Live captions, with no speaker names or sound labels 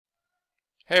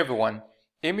Hey everyone,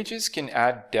 images can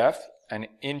add depth and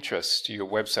interest to your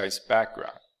website's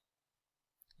background.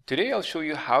 Today I'll show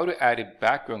you how to add a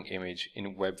background image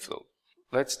in Webflow.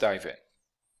 Let's dive in.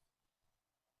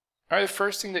 Alright, the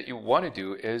first thing that you want to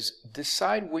do is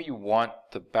decide where you want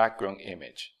the background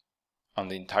image, on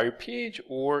the entire page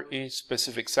or a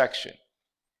specific section.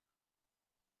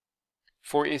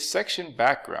 For a section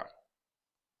background,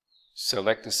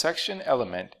 select the section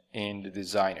element in the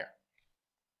designer.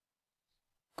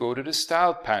 Go to the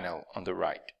Style panel on the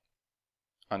right.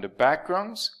 Under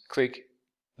Backgrounds, click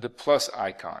the plus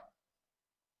icon.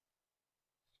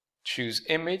 Choose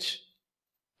Image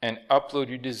and upload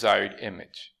your desired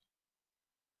image.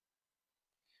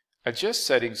 Adjust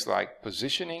settings like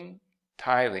positioning,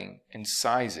 tiling, and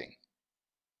sizing.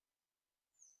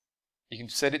 You can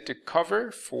set it to Cover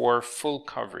for full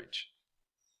coverage.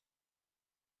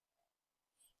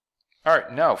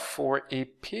 Alright, now for a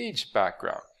page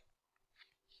background,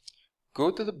 go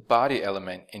to the body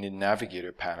element in the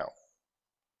Navigator panel.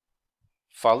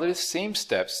 Follow the same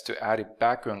steps to add a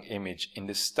background image in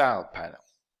the Style panel.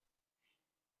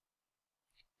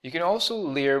 You can also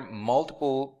layer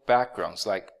multiple backgrounds,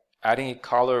 like adding a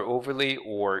color overlay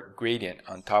or gradient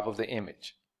on top of the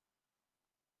image.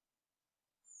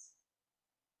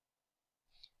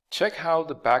 Check how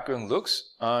the background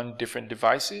looks on different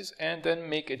devices and then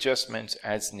make adjustments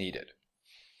as needed.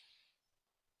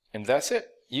 And that's it.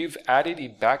 You've added a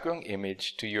background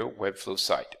image to your Webflow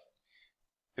site.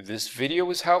 If this video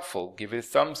was helpful, give it a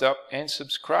thumbs up and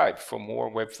subscribe for more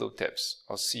Webflow tips.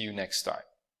 I'll see you next time.